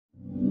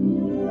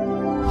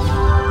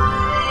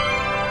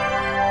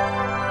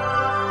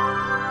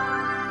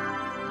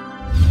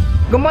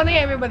Good morning,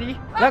 everybody.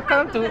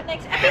 Welcome to the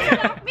next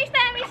episode of Mr.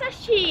 and Mrs.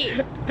 Chee.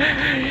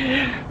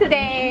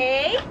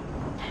 Today,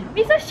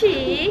 Mrs.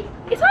 Chee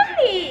is on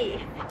leave,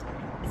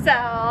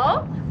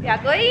 so we are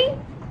going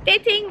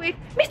dating with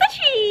Mr.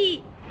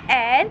 Chee,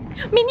 and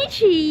Mini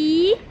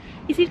Chee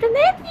is with the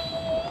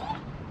nanny.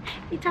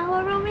 It's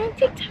our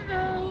romantic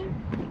time.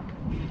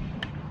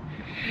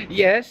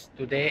 Yes,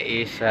 today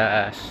is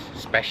a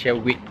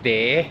special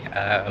weekday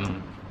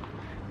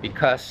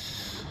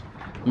because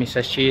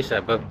Mrs. Chee's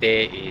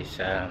birthday is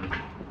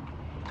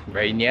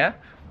very near,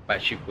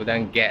 but she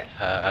couldn't get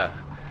her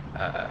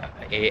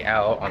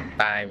AL on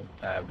time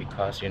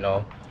because you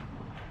know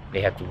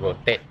they have to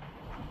rotate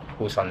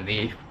who's on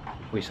leave,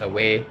 who is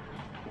away,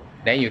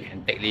 then you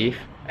can take leave.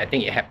 I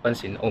think it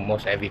happens in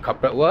almost every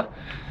corporate world,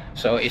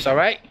 so it's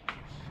alright.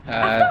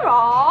 After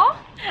all,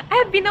 I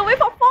have been away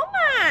for 4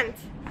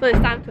 months, so it's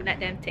time to let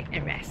them take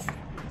a rest.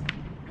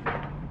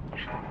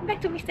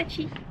 Back to Mr.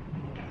 Chee.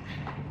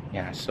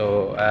 Yeah,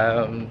 so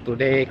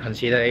today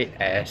consider it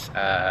as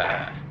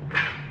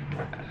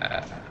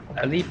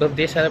early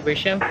birthday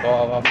celebration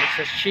for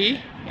Mrs. Chee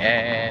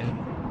and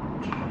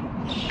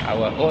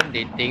our own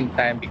dating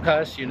time,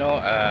 because you know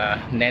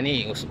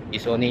nanny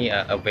is only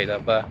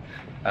available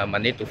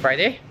Monday to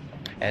Friday,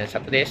 and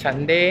Saturday,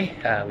 Sunday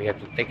we have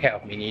to take care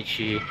of Mini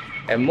Chee,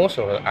 and most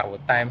of our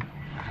time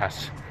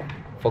has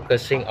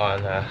focusing on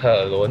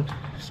her alone,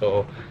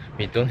 so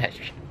we don't have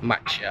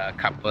much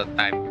couple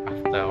time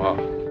after all.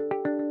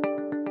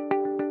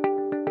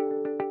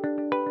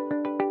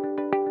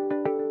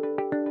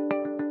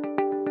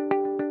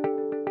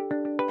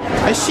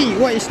 I see.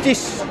 What is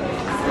this?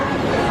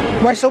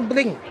 Why so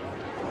bling?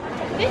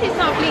 This is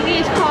not blingy,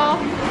 it's called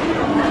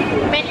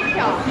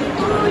manicure.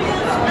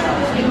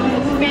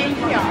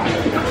 Manicure.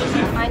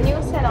 My new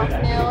set of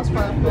nails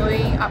for the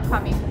following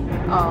upcoming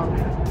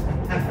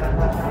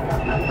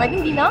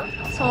wedding dinner.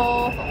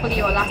 So hopefully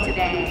it will last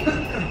today.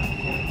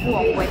 Full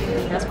of wedding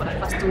dinners for the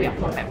first 2 year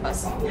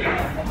members.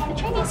 The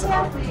train is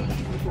here.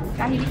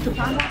 I need to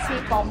find out say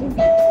for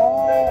movie.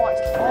 Oh,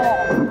 it's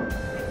tall.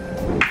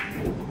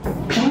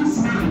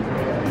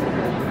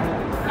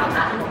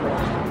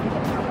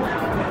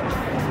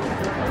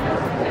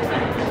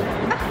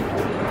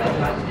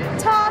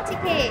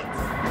 Tickets.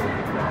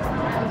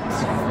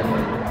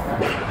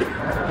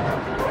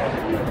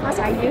 Because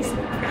I use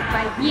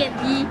my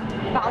B&B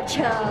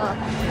voucher.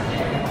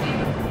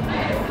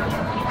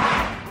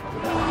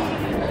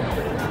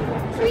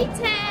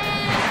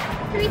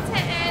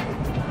 310.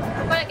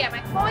 I'm gonna get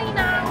my coin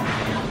now.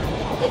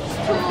 It's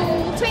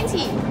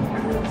 220.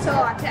 So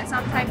I have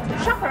some time to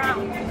shop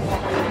around.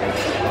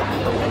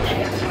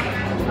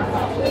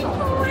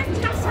 Oh,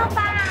 that's so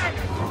bad.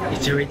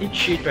 It's already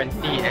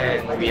 3:20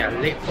 and we are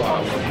late for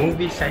our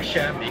movie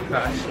session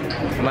because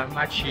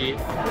Mama Chee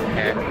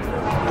had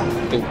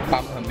to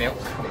pump her milk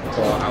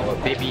for our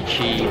baby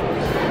Chee.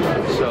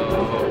 So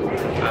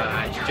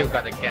I still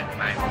gotta get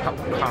my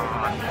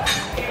popcorn.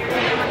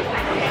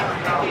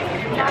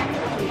 Yeah,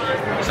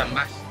 it's a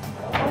must.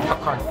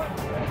 Popcorn.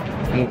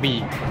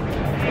 Movie.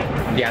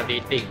 They are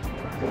dating.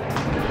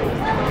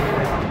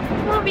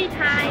 Movie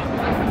time.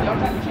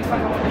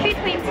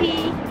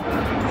 3:20.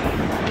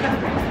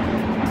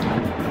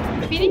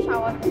 Finish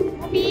our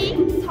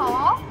movie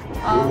talk.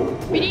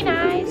 Really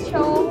nice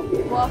show,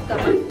 worth the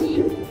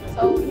money.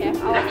 So we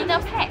have our dinner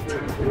packed. We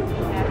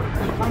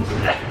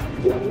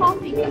have 4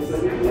 fingers.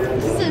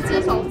 4只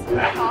手指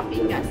 4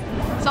 fingers.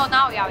 So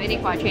now we are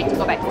waiting for a train to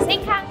go back to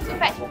Sengkang to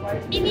fetch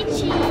Mini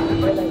Chee.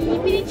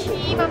 Mini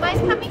Chee, Mama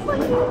is coming for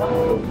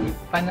you.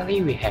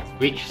 Finally, we have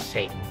reached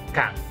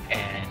Sengkang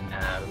and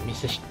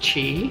Mrs.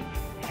 Chee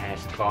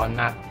has gone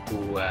up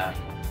to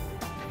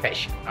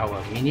fetch our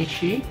Mini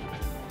Chee.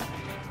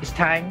 It's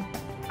time.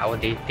 Our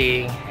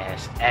dating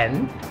has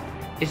ended.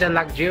 It's a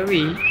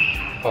luxury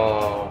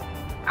for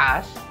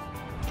us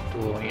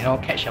to, you know,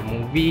 catch a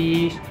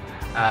movies,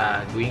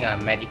 doing a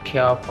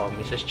manicure for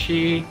Mrs.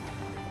 Chee.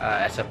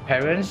 As a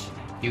parents,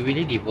 you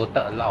really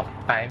devoted a lot of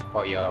time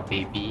for your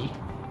baby,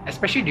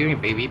 especially during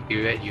baby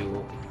period.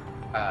 You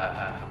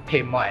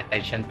pay more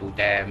attention to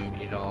them,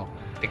 you know,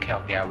 take care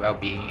of their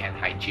well-being and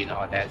hygiene,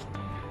 all that.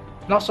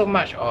 Not so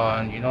much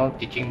on, you know,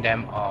 teaching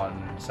them on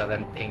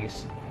certain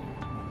things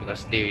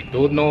because they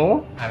don't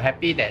know. I'm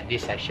happy that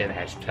this session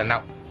has turned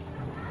out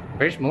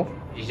very smooth.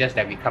 It's just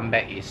that we come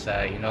back is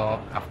you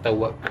know, after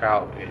work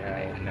crowd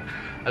and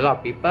a lot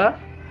of people,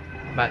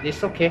 but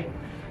it's okay.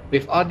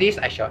 With all this,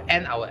 I shall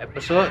end our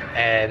episode,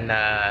 and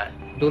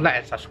do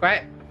like and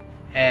subscribe,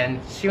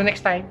 and see you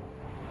next time.